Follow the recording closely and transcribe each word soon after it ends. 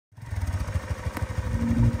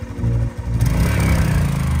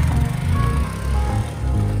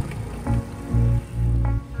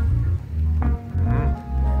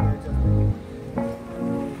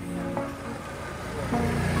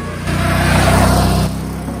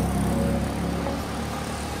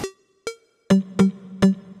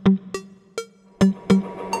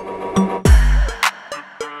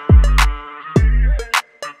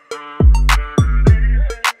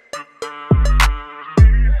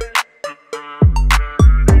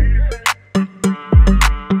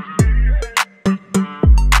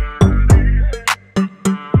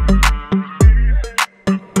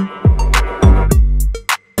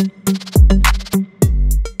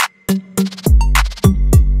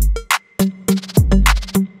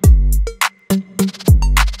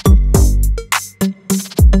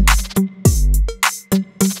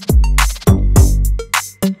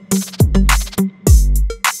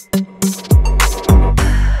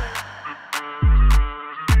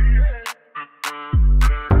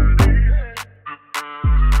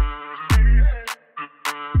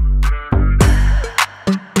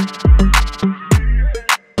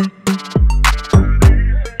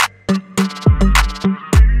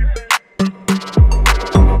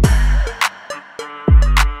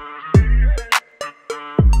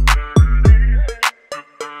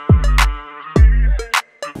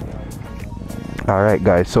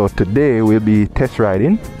guys, so today we'll be test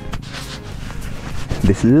riding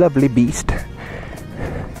this lovely beast.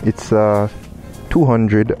 It's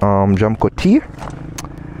 200 Jamco T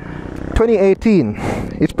 2018.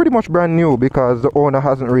 It's pretty much brand new because the owner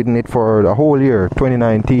hasn't ridden it for the whole year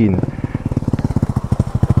 2019.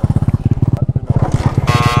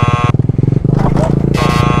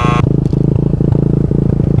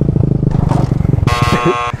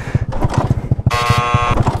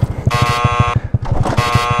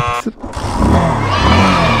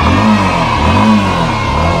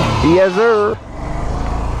 Yes, sir.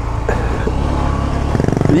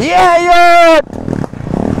 Yeah, yacht.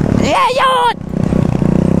 Yeah, yacht.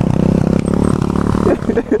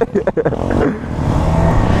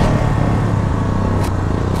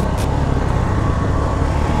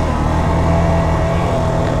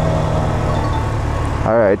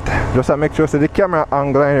 All right. Just to make sure so the camera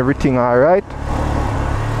angle and everything all right.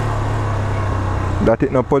 That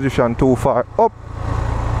it no position too far up.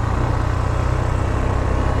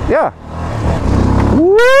 Yeah.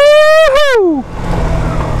 Woohoo!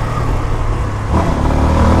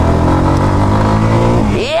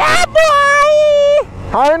 Yeah, boy!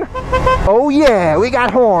 Horn? Oh yeah, we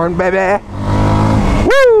got horn, baby.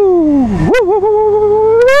 Woo! Woo, woo,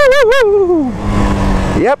 woo, woo, woo.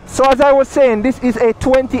 Yep. So as I was saying, this is a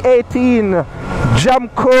 2018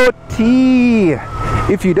 Jamco T.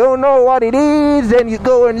 If you don't know what it is, then you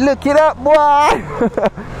go and look it up, boy.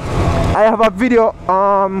 I have a video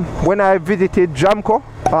when I visited Jamco,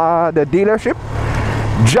 the dealership.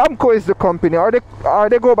 Jamco is the company, or they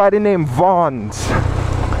go by the name Vaughn's.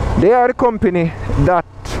 They are the company that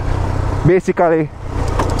basically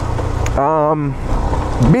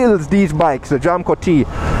builds these bikes, the Jamco T.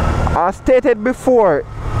 I stated before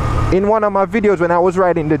in one of my videos when I was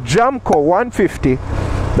riding the Jamco 150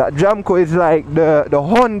 that Jamco is like the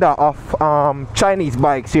Honda of Chinese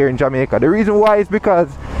bikes here in Jamaica. The reason why is because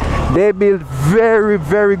they build very,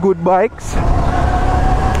 very good bikes,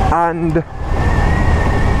 and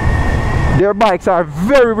their bikes are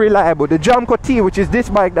very reliable. The Jamco T, which is this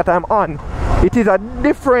bike that I'm on, it is a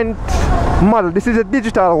different model. This is a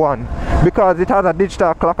digital one because it has a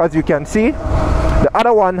digital clock, as you can see. The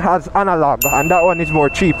other one has analog, and that one is more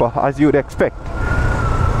cheaper, as you'd expect.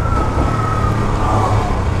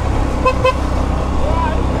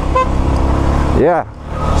 Yeah,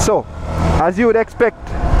 so as you would expect,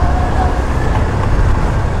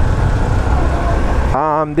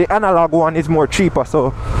 the analog one is more cheaper.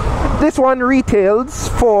 So this one retails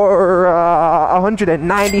for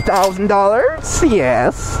 $190,000.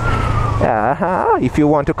 Yes. If you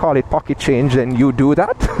want to call it pocket change, then you do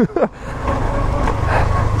that.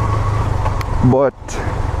 But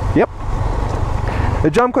yep,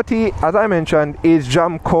 the Jamco T, as I mentioned, is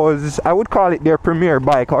Jamco's, I would call it their premier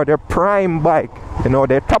bike or their prime bike. You know,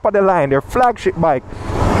 their top of the line, their flagship bike.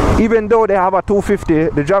 Even though they have a 250,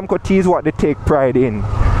 the Jamco T is what they take pride in,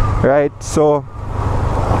 right? So,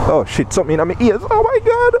 oh shit, something in my ears. Oh my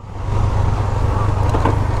god!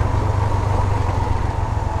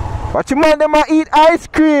 Watch your man, them a eat ice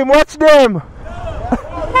cream. Watch them.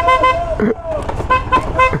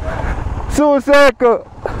 So circle.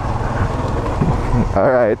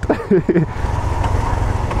 All right.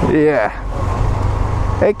 Yeah.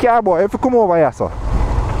 Hey, cowboy, if you come over here, sir.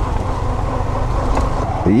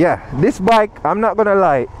 Yeah, this bike, I'm not gonna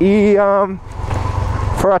lie,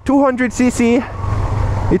 for a 200cc,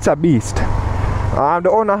 it's a beast. The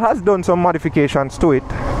owner has done some modifications to it,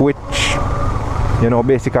 which, you know,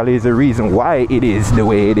 basically is the reason why it is the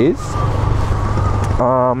way it is.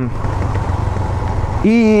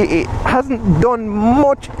 He hasn't done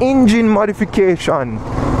much engine modification.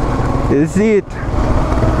 You see it,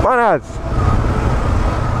 manners.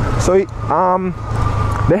 So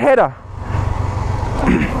the header,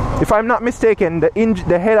 if I'm not mistaken,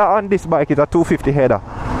 the header on this bike is a 250 header,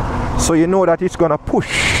 so you know that it's gonna push.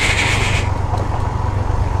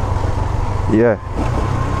 Yeah,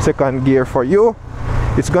 second gear for you,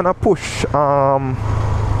 it's gonna push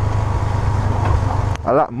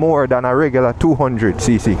a lot more than a regular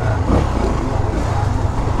 200cc.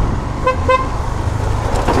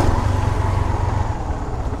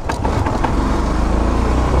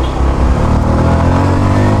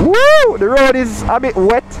 The road is a bit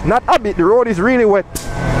wet, not a bit, the road is really wet.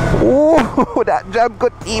 Ooh, that Jamco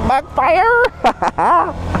T backfire.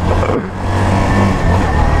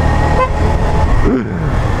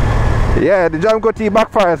 Yeah, the Jamco T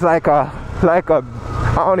backfire is like a, I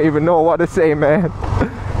don't even know what to say, man.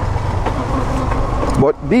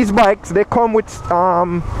 But these bikes, they come with,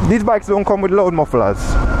 these bikes don't come with load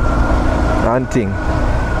mufflers and thing.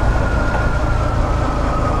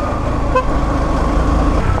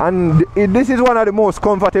 And this is one of the most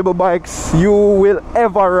comfortable bikes you will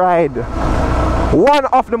ever ride. One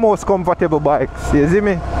of the most comfortable bikes, you see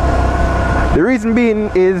me? The reason being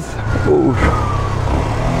is,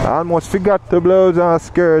 I almost forgot the blouse and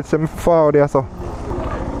skirts and forward there, so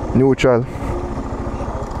neutral.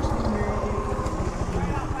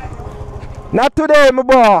 Not today, my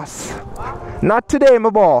boss. Not today, my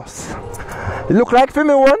boss. You look like for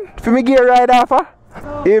me one, for me gear ride off.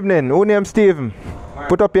 Evening, who name Steven?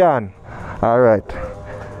 Put up your hand. Alright.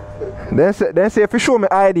 Then say if you show me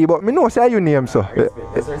ID, but me know say you name so.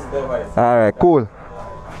 Alright, cool.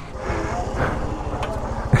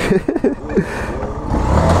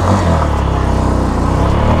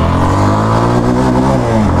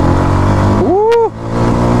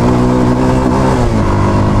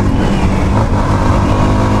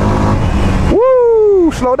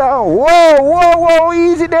 Woo! Slow down. Whoa, whoa, whoa,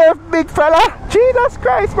 easy there, big fella. Jesus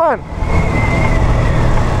Christ, man.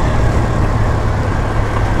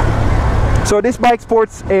 So this bike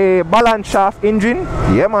sports a balance shaft engine.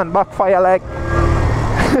 Yeah man, backfire like.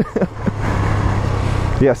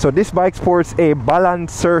 Yeah, so this bike sports a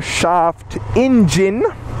balancer shaft engine.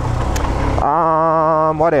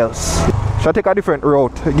 What else? Should I take a different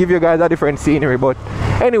route? Give you guys a different scenery, but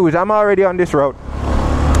anyways, I'm already on this route.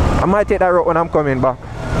 I might take that route when I'm coming back.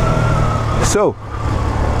 So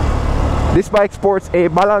this bike sports a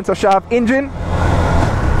balancer shaft engine.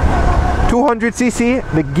 200cc.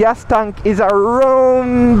 The gas tank is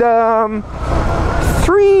around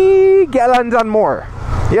 3 gallons and more.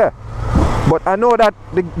 Yeah, but I know that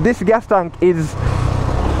this gas tank is,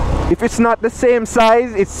 if it's not the same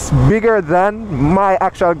size, it's bigger than my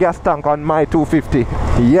actual gas tank on my 250.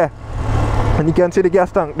 Yeah, and you can see the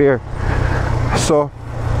gas tank there. So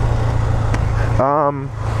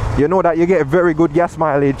you know that you get very good gas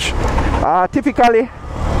mileage. Typically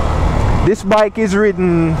this bike is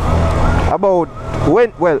ridden about,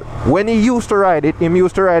 when he used to ride it,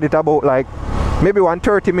 about like maybe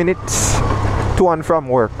 30 minutes to and from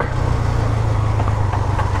work.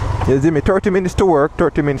 You see me? 30 minutes to work,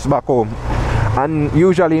 30 minutes back home. And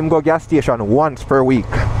usually him go gas station once per week.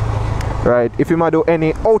 Right? If him do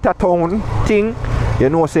any out of town thing, you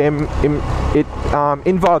know, say it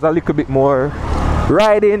involves a little bit more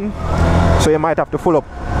riding, so you might have to full up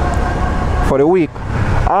for the week.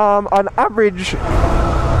 On average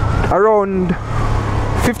around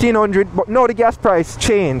 1500, but now the gas price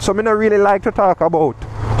changed, so I don't really like to talk about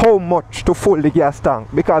how much to full the gas tank,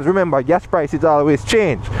 because remember, gas prices always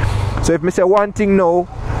change. So if I say one thing now,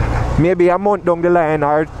 maybe a month down the line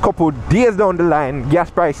or a couple days down the line, gas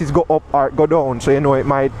prices go up or go down, so you know it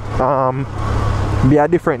might be a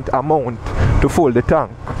different amount to full the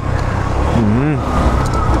tank.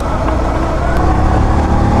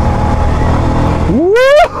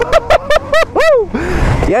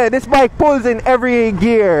 Yeah, this bike pulls in every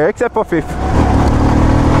gear except for fifth.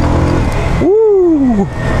 Woo!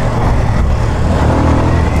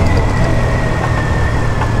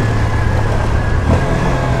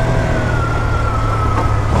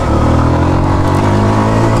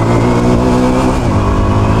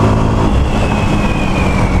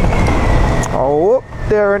 Oh,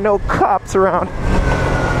 there are no cops around.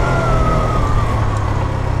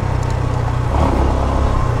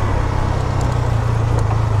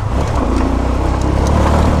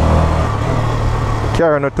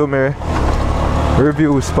 Carrying to me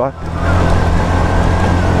review spot.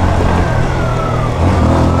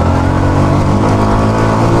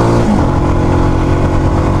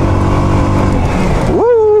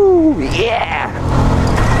 Woo! Yeah!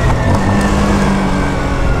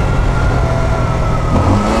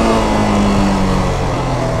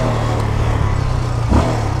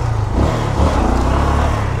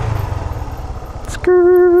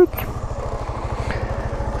 Skirt!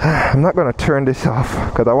 I'm not gonna turn this off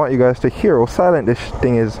because I want you guys to hear how silent this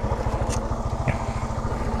thing is.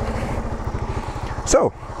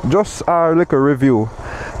 So, just a little review.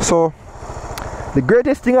 So, the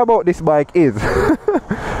greatest thing about this bike is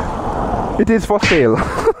it is for sale.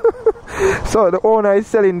 So the owner is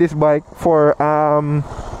selling this bike for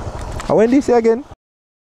when did he say again?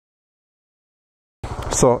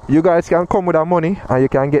 So you guys can come with our money and you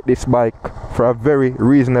can get this bike for a very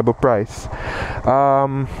reasonable price.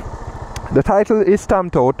 The title is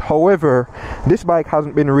stamped out, however this bike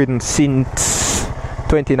hasn't been ridden since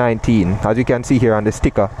 2019, as you can see here on the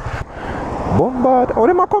sticker. Bombard, oh,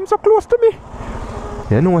 them a come so close to me.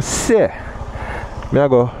 You know, say me I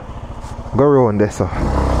go around this. So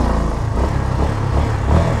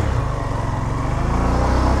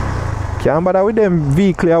can't bother with them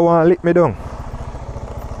vehicle I want to lick me down.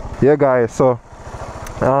 Yeah guys, so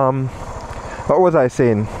What was I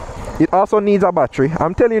saying? It also needs a battery.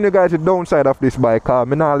 I'm telling you guys the downside of this bike.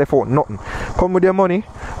 Me not left out nothing. Come with your money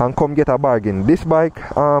and come get a bargain. This bike,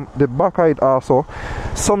 the back of it also,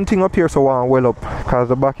 something up here so I well up, because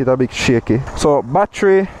the back is a bit shaky. So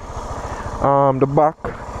battery, the back,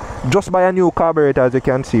 just buy a new carburetor, as you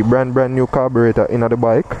can see, brand new carburetor in the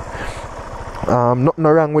bike. Nothing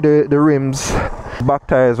wrong with the rims. Back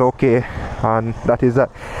tire is okay, and that is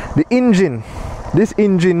that. The engine. This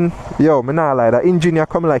engine, yo, me not lie, the engine here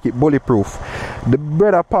come like it bulletproof. The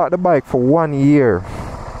brother parked the bike for 1 year.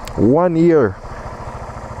 1 year.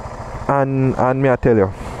 And me I tell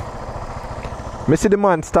you, me see the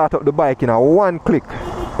man start up the bike in a one click.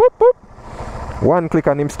 Boop, boop. One click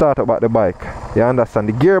and him start up at the bike. You understand?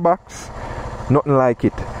 The gearbox, nothing like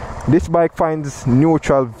it. This bike finds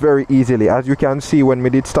neutral very easily, as you can see when me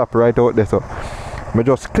did stop right out there. So me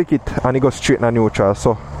just click it and it goes straight in neutral.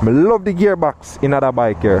 So me love the gearbox in other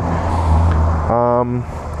bike here.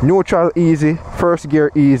 Neutral easy, first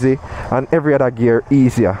gear easy, and every other gear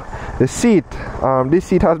easier. The seat, this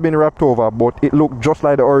seat has been wrapped over, but it looked just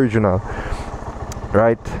like the original,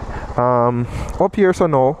 right? Up here, so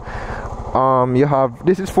now you have,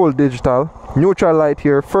 this is full digital, neutral light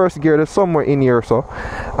here, first gear is somewhere in here. So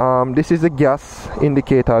this is the gas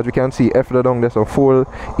indicator, as you can see, F down there, so full,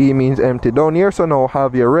 E means empty. Down here, so now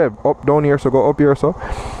have your rev up, down here, so go up here. So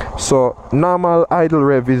normal idle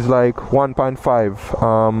rev is like 1.5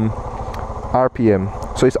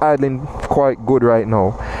 RPM, so it's idling quite good right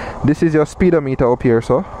now. This is your speedometer up here,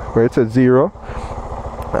 so where it says 0.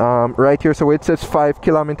 Right here, so where it says 5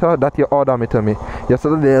 kilometer, that's your odometer. Yes,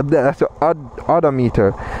 that's your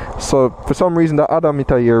odometer. So for some reason the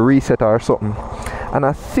odometer here reset or something, and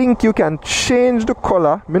I think you can change the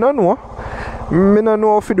color. Me no know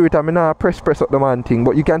if you do it. I mean, I press up the man thing,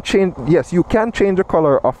 but you can change. Yes, you can change the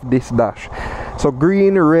color of this dash. So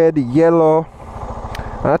green, red, yellow,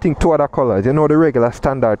 and I think 2 other colors. You know, the regular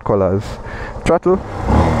standard colors. Throttle,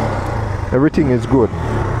 everything is good.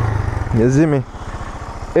 You see me?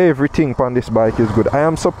 Everything on this bike is good. I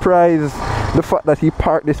am surprised the fact that he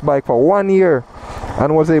parked this bike for 1 year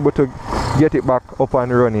and was able to get it back up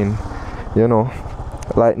and running, you know,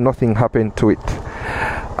 like nothing happened to it.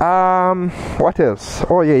 What else?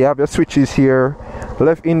 Oh yeah, you have your switches here,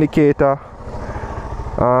 left indicator,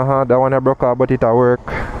 that one I broke out, but it'll work.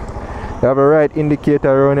 You have a right indicator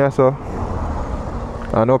around here, so,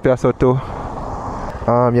 and up here, so too.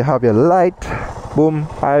 You have your light, boom,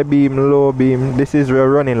 high beam, low beam. This is your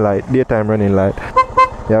running light, daytime running light.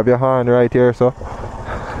 You have your horn right here, so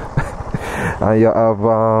and you have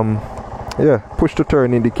yeah, push to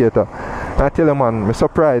turn indicator. I tell you, man, I'm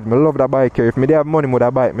surprised. I love that bike here. If me have money, I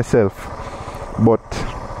would buy it myself. But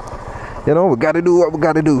you know, we gotta do what we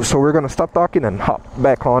gotta do. So we're gonna stop talking and hop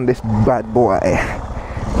back on this bad boy.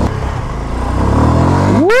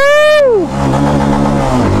 Woo!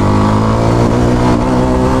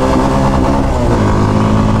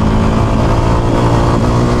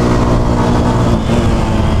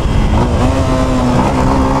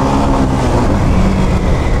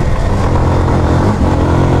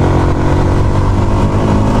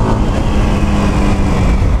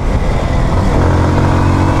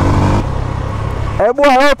 Hey boy,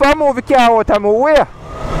 I hope I move the car out of my way.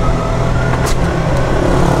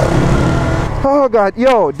 Oh God,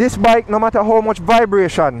 yo, this bike, no matter how much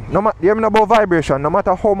vibration, you know about vibration, no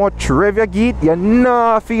matter how much rev you get, you're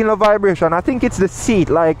not feeling no vibration. I think it's the seat,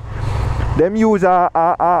 like them use a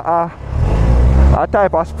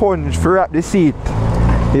type of sponge to wrap the seat.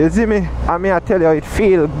 You see me? I mean, I tell you, it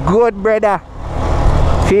feel good, brother.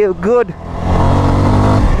 Feel good.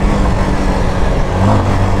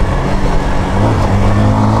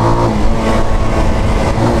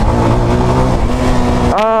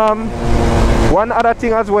 One other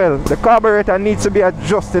thing as well, the carburetor needs to be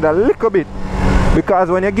adjusted a little bit, because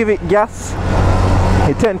when you give it gas,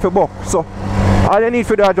 it tends to buck. So all you need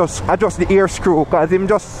to do is adjust the air screw, because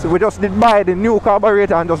we just did buy the new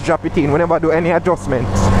carburetor and just drop it in. We never do any adjustments.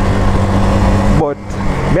 But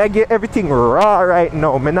me I get everything raw right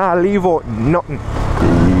now. Me not leave out nothing.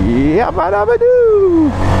 Yeah, man, I do.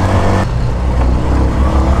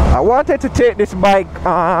 I wanted to take this bike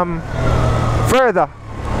further,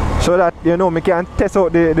 so that, you know, me can test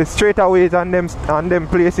out the straightaways and them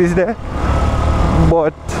places there.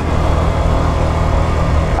 But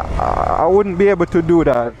I wouldn't be able to do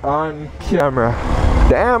that on camera.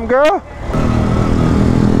 Damn, girl.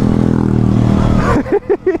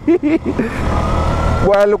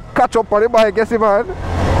 Boy, look, catch up on the bike, guess it, man.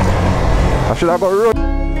 I should have got road.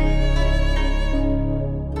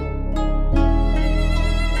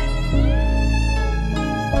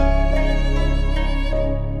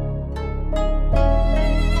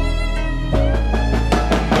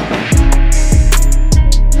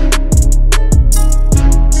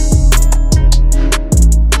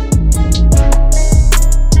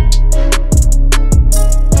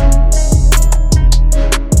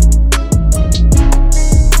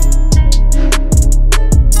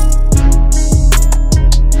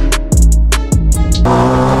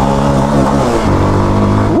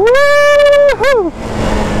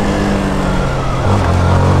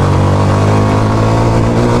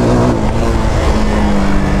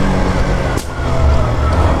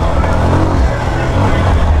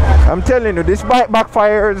 I'm telling you, this bike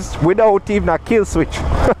backfires without even a kill switch.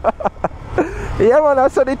 Yeah, man,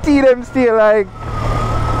 that's how the T them still like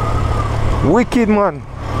wicked, man.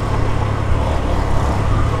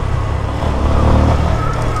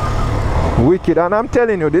 Wicked. And I'm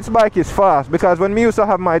telling you, this bike is fast, because when me used to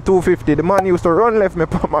have my 250, the man used to run left me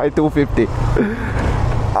for my 250.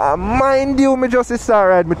 Mind you, me just start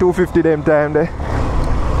ride me 250 them time there.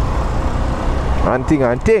 And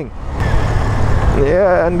thing.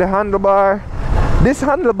 Yeah, and the handlebar. This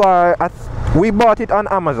handlebar, we bought it on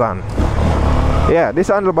Amazon. Yeah, this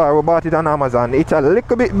handlebar, we bought it on Amazon. It's a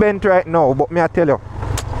little bit bent right now, but me I tell you,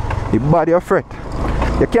 the body of fret.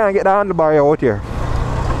 You can't get the handlebar out here.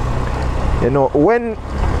 You know, when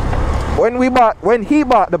he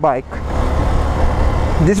bought the bike,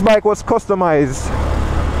 this bike was customized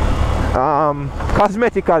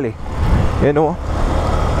cosmetically, you know,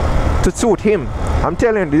 to suit him. I'm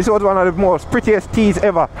telling you, this was one of the most prettiest tees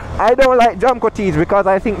ever. I don't like Jamco tees because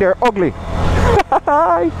I think they're ugly.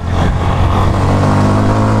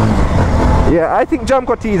 Yeah, I think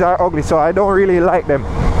Jamco tees are ugly, so I don't really like them.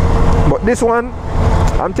 But this one,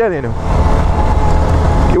 I'm telling you,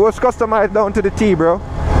 it was customized down to the T, bro.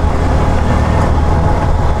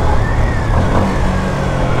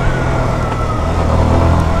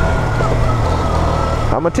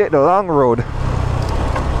 I'm gonna take the long road.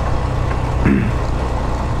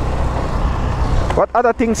 What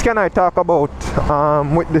other things can I talk about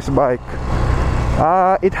with this bike?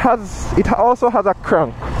 It also has a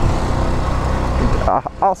crank.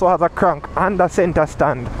 And a center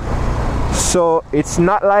stand. So it's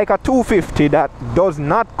not like a 250 that does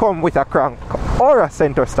not come with a crank or a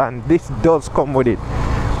center stand. This does come with it.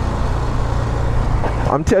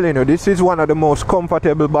 I'm telling you, this is one of the most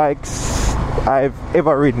comfortable bikes I've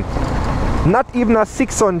ever ridden. Not even a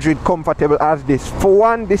 600 comfortable as this. For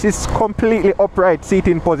one, this is completely upright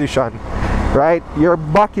seating position, right? Your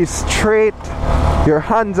back is straight, your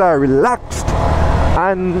hands are relaxed,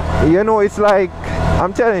 and you know, it's like,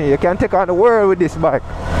 I'm telling you can take on the world with this bike.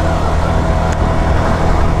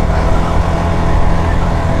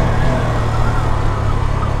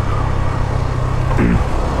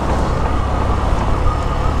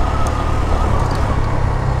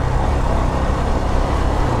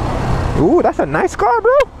 Ooh, that's a nice car,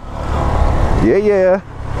 bro. Yeah.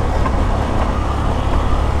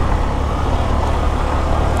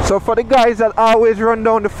 So for the guys that always run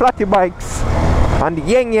down the flatty bikes and the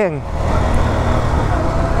yang,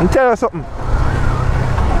 I'll tell you something.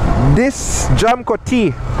 This Jamco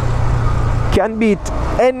T can beat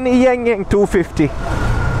any yang 250.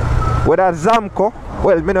 Whether Jamco,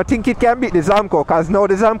 well, I don't think it can beat the Jamco, because now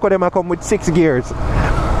the Jamco them come with 6 gears.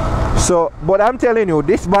 So, but I'm telling you,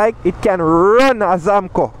 this bike, it can run a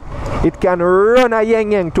Jamco. It can run a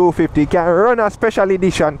Yang 250. It can run a special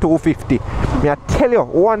edition 250. Me I tell you,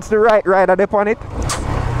 once the right rider upon it,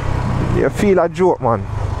 you feel a joke, man.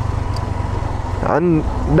 And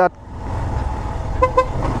that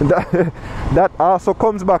also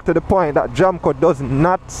comes back to the point that Jamco does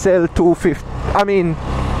not sell 250. I mean,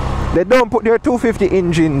 they don't put their 250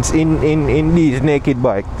 engines in these naked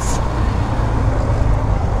bikes.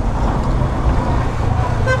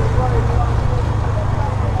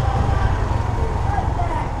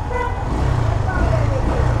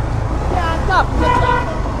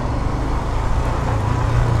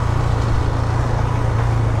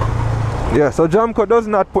 Yeah, so Jamco does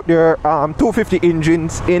not put their 250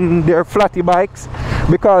 engines in their flatty bikes,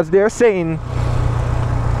 because they're saying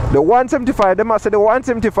the 175, they must say the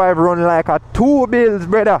 175 run like a 2 bills,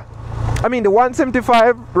 brother. I mean, the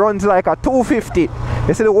 175 runs like a 250.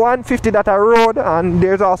 They say the 150 that I rode, and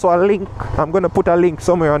there's also a link. I'm going to put a link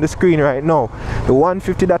somewhere on the screen right now. The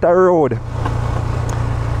 150 that I rode,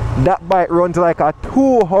 that bike runs like a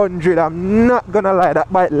 200. I'm not going to lie, that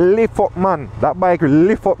bike lift up, man. That bike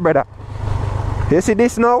lift up, brother. You see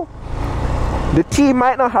this now? The T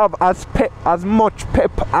might not have as much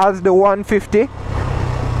pep as the 150,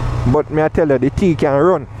 but me I tell you, the T can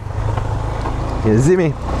run. You see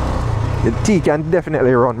me? The T can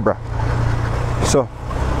definitely run, bruh. So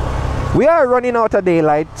we are running out of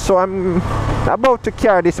daylight, so I'm about to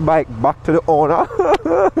carry this bike back to the owner.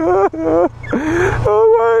 Oh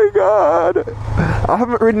my god, I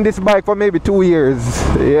haven't ridden this bike for maybe 2 years.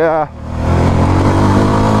 Yeah.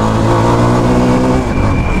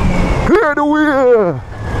 Clear the wheel.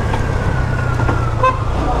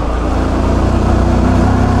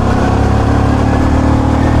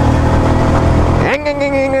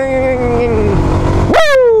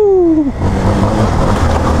 Woo!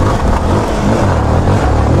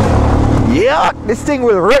 Yeah, this thing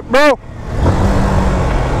will rip, bro.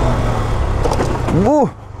 Woo.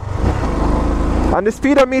 And the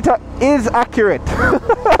speedometer is accurate.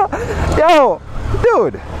 Yo,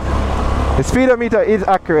 dude, the speedometer is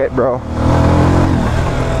accurate, bro.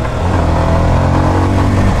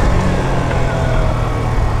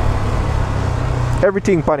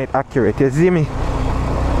 Everything on it accurate, you see me?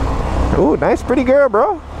 Oh, nice pretty girl,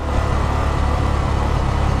 bro.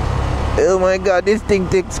 Oh my god, this thing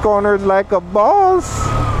takes corners like a boss.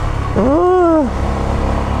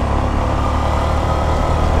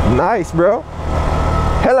 Nice, bro.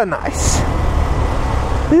 Hella nice.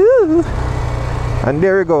 Ooh. And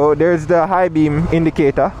there we go, there's the high beam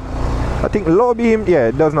indicator. I think low beam, yeah,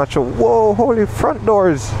 it does not show. Whoa, holy front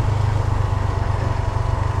doors.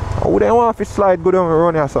 I wouldn't want to slide good on the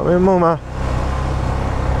run or something, mama.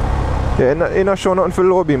 Yeah, it not show nothing for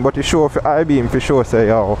low beam, but it show for high beam for sure. Say,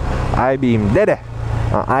 yo, high beam dead.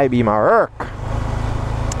 High beam a work.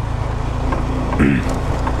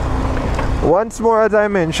 Once more, as I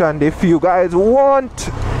mentioned, if you guys want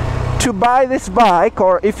to buy this bike,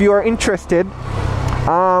 or if you are interested,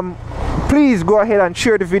 please go ahead and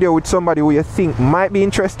share the video with somebody who you think might be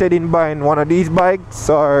interested in buying one of these bikes,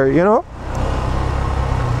 or you know,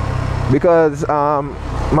 because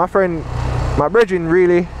my friend Brethren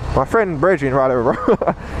really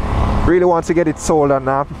wants to get it sold, and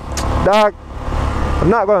dog, I'm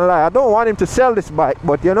not gonna lie, I don't want him to sell this bike,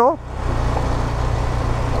 but you know,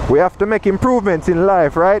 we have to make improvements in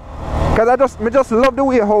life, right? Because I just love the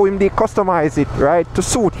way how him they customize it, right, to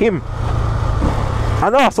suit him,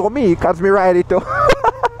 and also me, because me ride it too.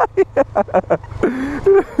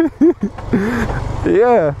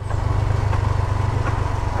 Yeah.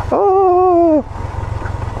 Oh.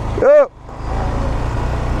 Oh.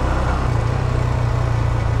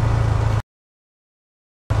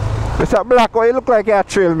 Mr. Black, why you look like you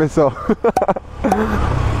trail me so?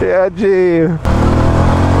 Yeah, gee.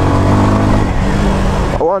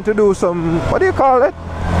 I want to do some, what do you call it?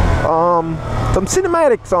 Some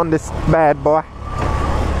cinematics on this bad boy.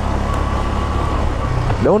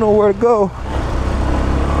 Don't know where to go.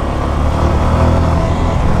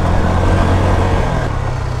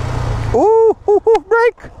 Ooh,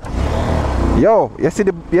 brake! Yo, you see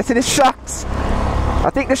the shocks? I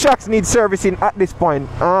think the shocks need servicing at this point.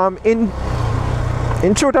 In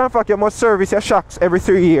truth and fact, you must service your shocks every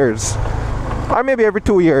 3 years, or maybe every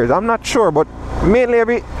 2 years. I'm not sure, but mainly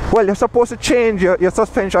you're supposed to change your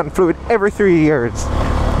suspension fluid every 3 years.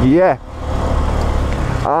 Yeah.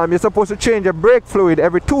 You're supposed to change your brake fluid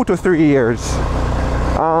every 2 to 3 years.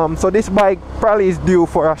 So this bike probably is due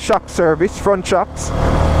for a shock service. Front shocks,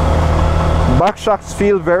 back shocks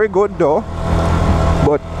feel very good though,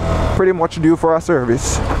 but pretty much due for a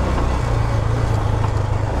service.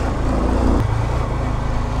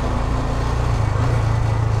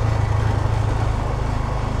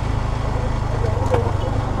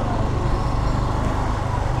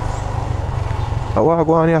 I want to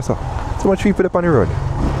go on here, so much people up on the road.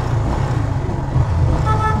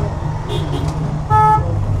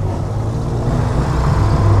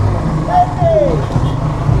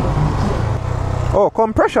 Oh,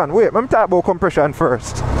 compression. Wait, let me talk about compression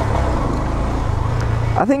first.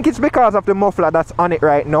 I think it's because of the muffler that's on it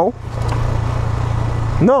right now.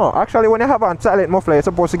 No, actually when you have a silent muffler, you're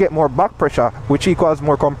supposed to get more back pressure, which equals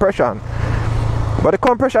more compression. But the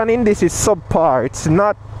compression in this is subpar. It's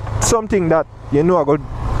not something that, you know, I go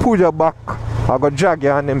pull your back, I go drag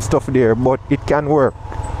you and them stuff there, but it can work.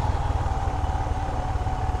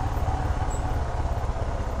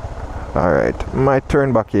 Alright, my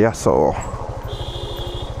turn back here, so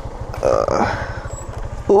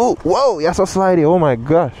oh, whoa, you're so slidey, oh my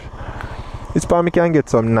gosh. This palm can get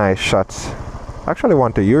some nice shots. I actually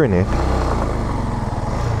want to urinate.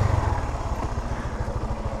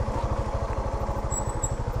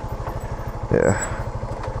 Yeah.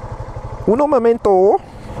 Uno momento.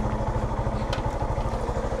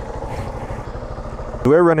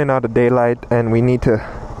 We're running out of daylight and we need to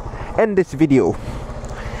end this video.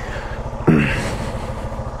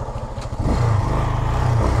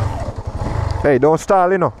 Hey, don't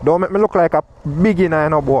stall, you know. Don't make me look like a beginner, you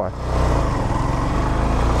know, boy.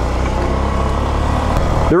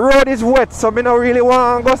 The road is wet, so I don't really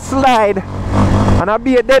want to go slide. And I'll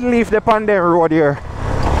be a dead leaf upon the road here.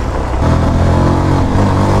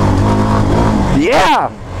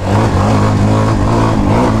 Yeah!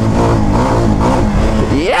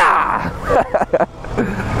 Yeah!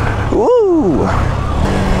 Woo!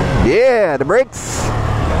 Yeah, the brakes.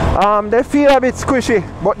 They feel a bit squishy,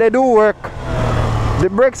 but they do work. The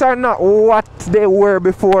brakes are not what they were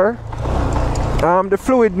before. The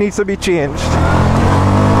fluid needs to be changed.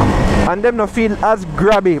 And them don't feel as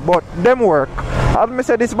grabby, but them work. As I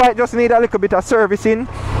said, this bike just need a little bit of servicing.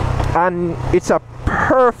 and it's a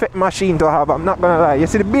perfect machine to have. I'm not gonna lie. You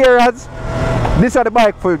see the bearers? These are the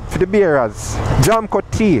bike for the bearers. Jamco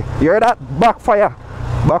T. You hear that? Backfire.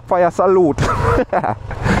 Backfire salute.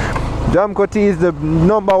 Jamco T is the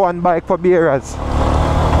 #1 bike for bearers.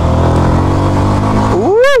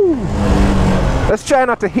 Woo! Let's try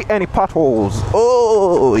not to hit any potholes.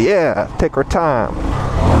 Oh yeah, take our time.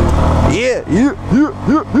 Yeah. Woo, woo,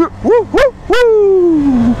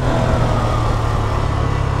 woo.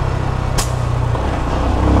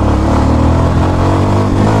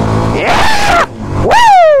 Yeah!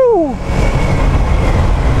 Woo!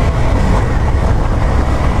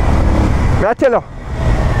 I tell you,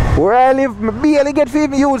 where I live, I barely get to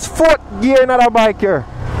even use 4th gear in a bike here.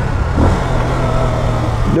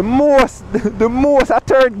 The most a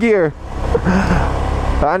 3rd gear.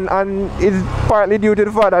 And it's partly due to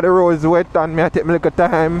the fact that the road is wet, and I take a little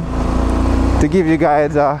time to give you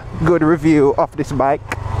guys a good review of this bike.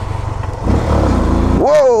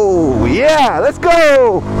 Whoa, yeah, let's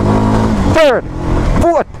go! 3rd,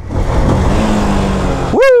 4th.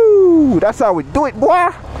 Woo! That's how we do it, boy.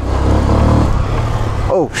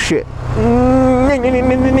 Oh shit.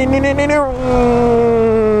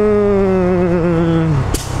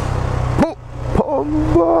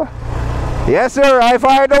 Yes sir, I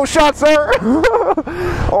fired those shots, sir.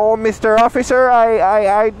 Oh Mr. Officer,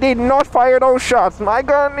 I did not fire those shots. My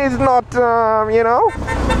gun is not, you know,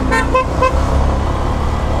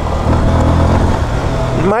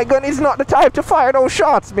 my gun is not the type to fire those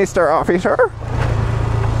shots, Mr. Officer.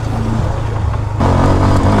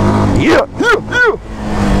 Yeah.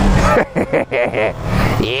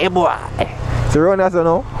 Yeah boy. So run as you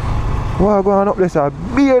know. Wow, going up this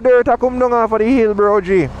beer dirt I come down off of the hill, bro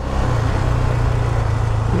G.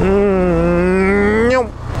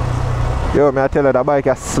 Yo, man, I tell you, that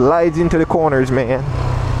bike slides into the corners, man.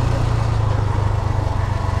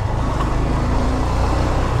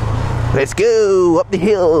 Let's go up the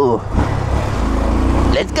hill.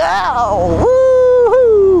 Let's go.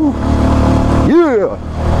 Woo-hoo. Yeah.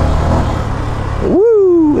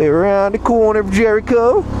 Woo, around the corner of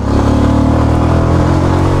Jericho.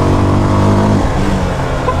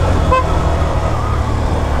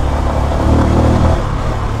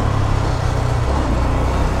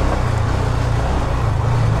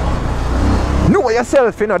 Know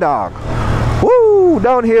yourself, you know, dog. Woo,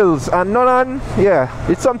 down hills and none on, yeah,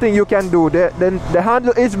 it's something you can do. The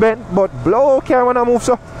handle is bent, but blow can when I move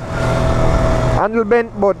so. Handle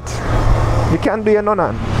bent, but you can do a none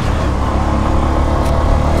on.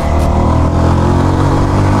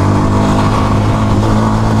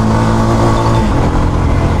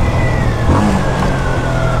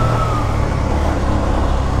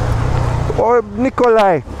 Oh,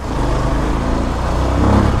 Nikolai.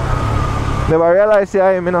 Never realized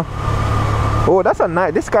I am, you know. Oh, that's a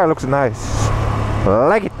nice. This car looks nice. I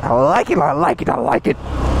like it. I like it. I like it. I like it.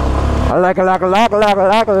 I like it.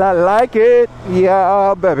 I like it.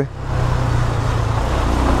 Yeah, baby.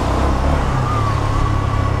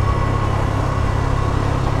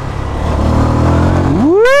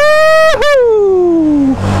 Woohoo!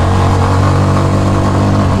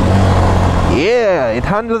 Yeah, it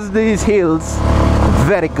handles these hills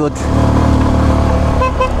very good.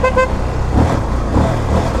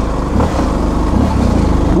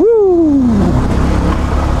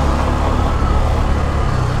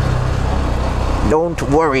 Don't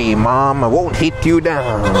worry, Mom, I won't hit you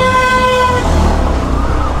down.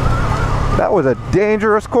 That was a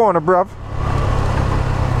dangerous corner, bruv.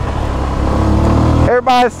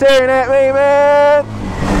 Everybody's staring at me, man.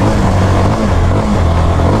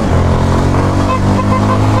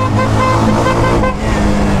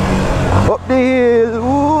 Up the hill.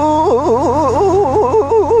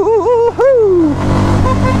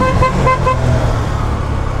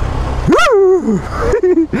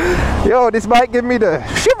 Yo, this bike give me the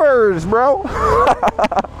shivers, bro.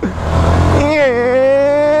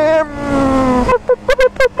 Yeah.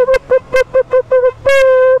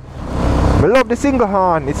 I love the single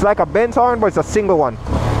horn. It's like a Benz horn, but it's a single one.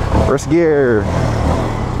 First gear.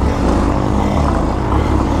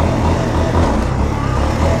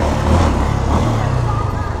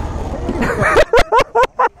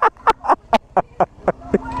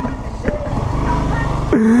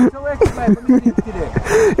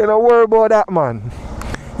 You don't worry about that, man.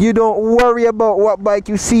 You don't worry about what bike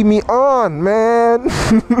you see me on, man.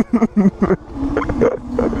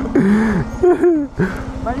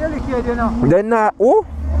 But you lick it, you know. Then oh?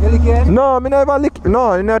 You lick it? No, I never lick.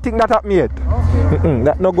 No, I never think that happened yet. Okay.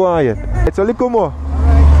 That no go on yet. It's a little more.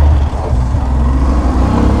 Alright.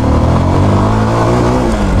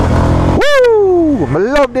 Woo! I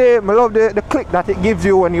love the click that it gives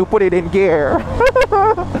you when you put it in gear.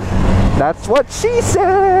 That's what she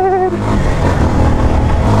said.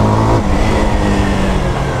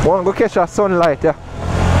 Wanna go catch our sunlight, yeah?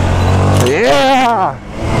 Yeah!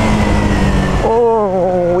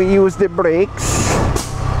 Oh, we use the brakes.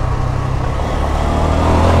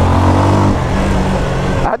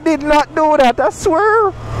 I did not do that, I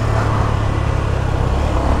swear.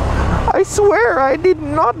 I swear I did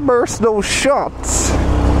not burst those shots.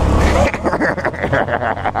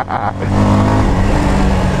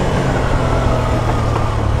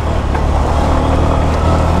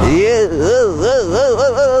 Yeah.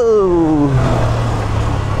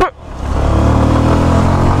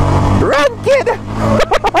 Run, kid!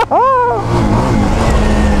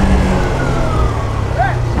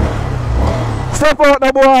 Step out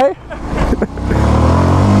now, boy!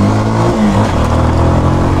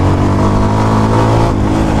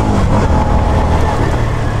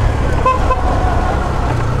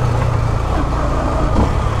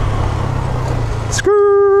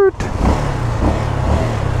 Skirt!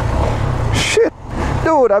 Shit!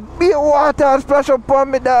 Dude, a bit of water splash up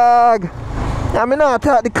on me, dog! I mean, not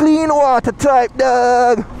the clean water type,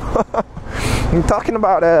 dog! I'm talking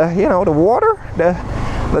about, you know, the water?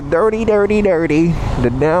 The dirty, the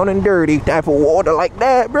down and dirty type of water like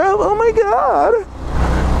that, bro. Oh my god.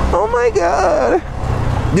 Oh my god.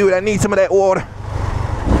 Dude, I need some of that water.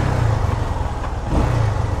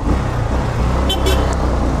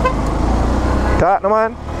 Talk, no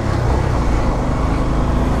man.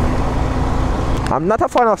 I'm not a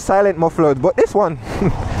fan of silent mufflers, but this one,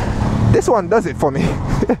 this one does it for me.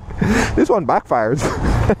 This one backfires.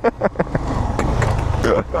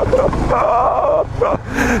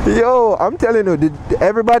 Yo, I'm telling you,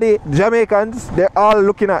 everybody, Jamaicans, they're all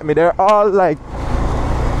looking at me. They're all like,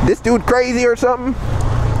 this dude crazy or something,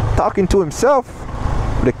 talking to himself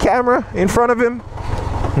with a camera in front of him.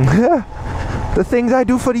 The things I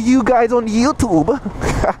do for you guys on YouTube.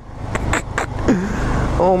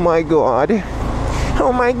 Oh my god.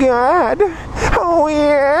 Oh my god. Oh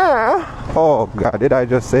yeah. Oh god, did I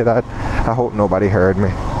just say that? I hope nobody heard me.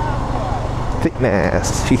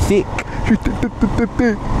 Thickness. She's thick. She's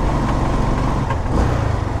thick.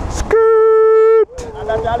 Skirt.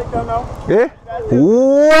 Yeah?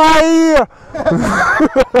 Why?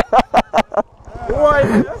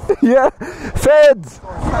 Why? Yeah. Feds.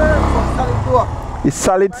 It's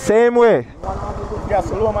solid same way.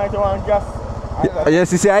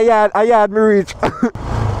 Yes, you see, I had me reach.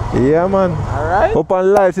 Yeah, man. Alright. Up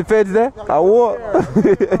on live, see feds there? I walk.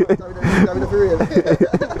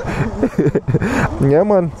 Yeah,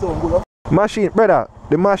 man. Machine, brother.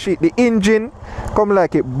 The machine, the engine come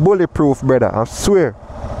like a bulletproof, brother. I swear.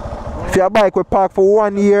 If your bike will park for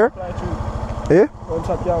 1 year, eh?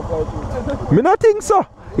 Me not think so.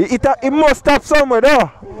 It must have somewhere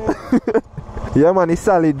though. Yeah, man, it's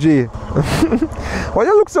solid G. Why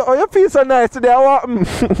you look so? Oh, you feel so nice today? What? I'm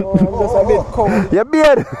just a bit cold. Your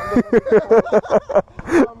beard.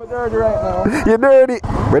 I'm dirty right now. You're dirty.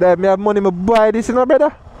 Brother, me have money, me buy this, you know,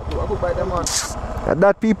 brother. I could buy them, man. And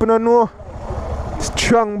that people don't know.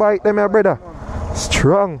 Strong bike, them, my brother.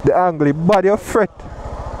 Strong. The angle, body of fret.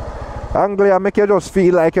 Angle, I make you just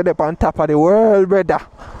feel like you're up on top of the world, brother.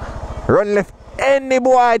 Run left. Any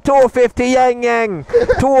boy, 250 yang,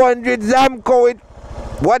 200 Jamco with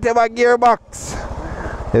whatever gearbox.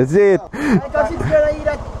 Is it? I'm the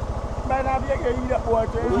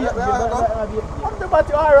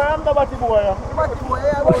batty, alright, I'm the batty boy.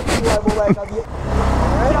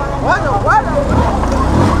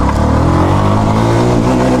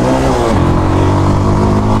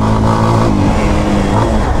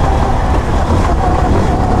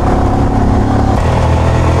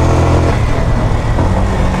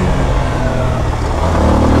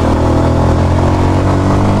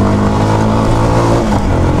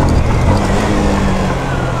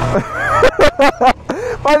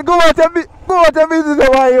 Man, go out and visit the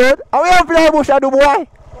wild. And we have to play bush and do boy.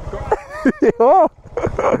 Yo.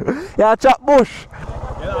 Yeah, chop bush.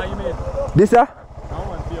 Yeah, you made. This, yeah? I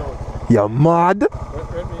want to feel. You're mad.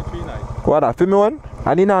 What that? Feel me one?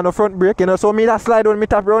 And you know no front brake, you know, so me that slide when me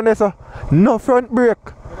tap around there, so no front brake.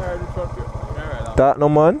 That no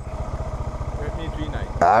man.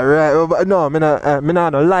 Alright, but no, me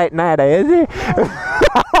not no light neither, is it?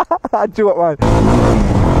 I joke, man.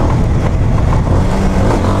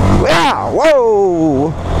 Yeah,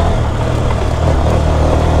 whoa!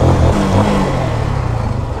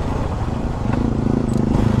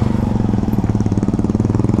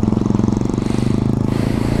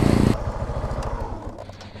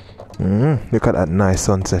 Look at that nice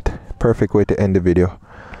sunset. Perfect way to end the video.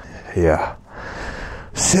 Yeah.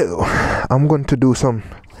 So I'm going to do some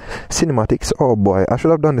cinematics. Oh boy, I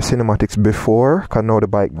should have done the cinematics before, cause now the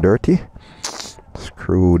bike dirty.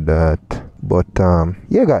 Screw that. But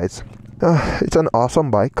yeah guys, it's an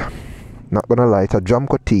awesome bike, not gonna lie. It's a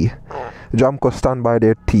Jamco T. Jamco stand by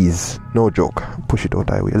their T's, no joke. Push it out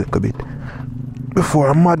that way a little bit before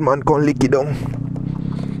a madman can lick it down.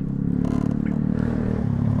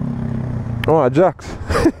 Oh, Jax.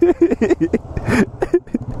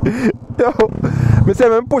 Yo, me say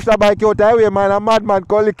me push the bike out that way, man. A madman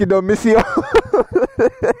can lick it down. Me see you.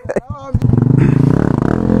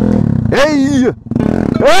 Hey!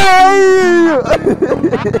 Hey!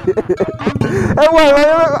 Hey, what?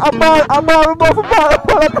 I'm about to ball.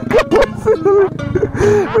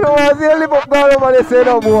 You know what? I see a lip up down over there, say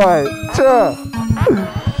no, boy. Sure.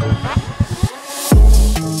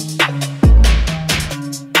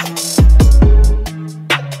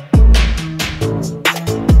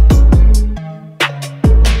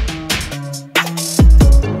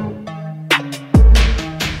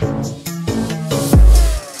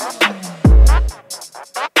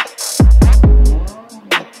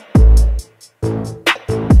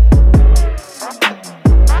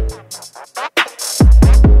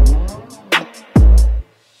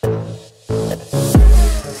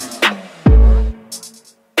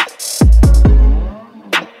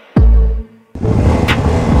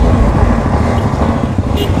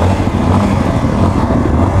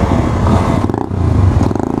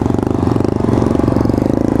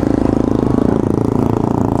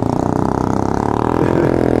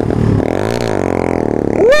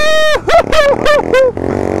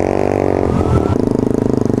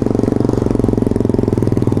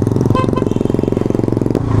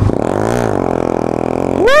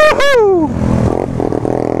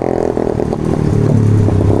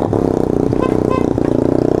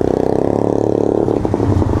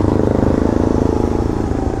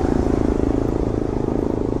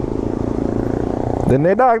 Didn't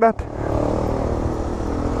they dog that?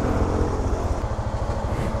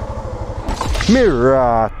 Me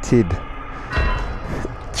rotted.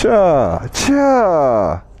 Cha,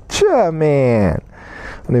 man.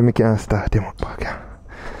 And then we can start him up back.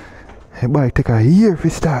 Hey, boy, take a year if we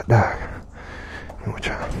start, dog. No,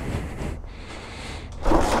 cha.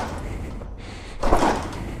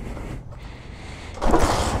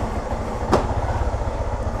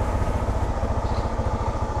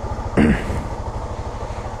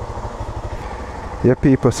 Yeah,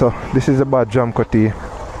 people, so this is a bad Jamco T,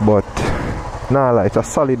 but nah, like, it's a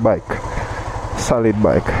solid bike. Solid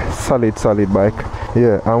bike. Solid bike.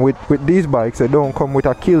 Yeah, and with these bikes, they don't come with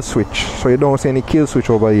a kill switch, so you don't see any kill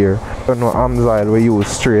switch over here. Don't know Amzile we use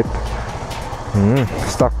straight.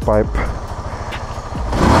 Stock pipe.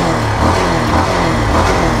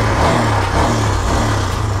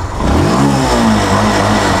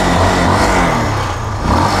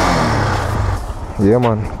 Yeah,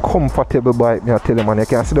 man, comfortable bike, me I tell you, man. You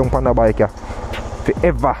can sit down on the bike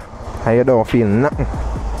forever and you don't feel nothing.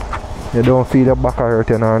 You don't feel your back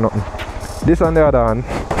hurting or nothing. This on the other hand,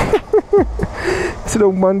 sit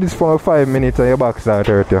down on this for 5 minutes and your back start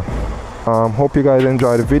hurt you. Hope you guys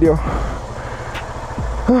enjoyed the video.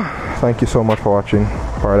 Thank you so much for watching.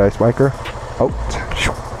 Paradise Biker out.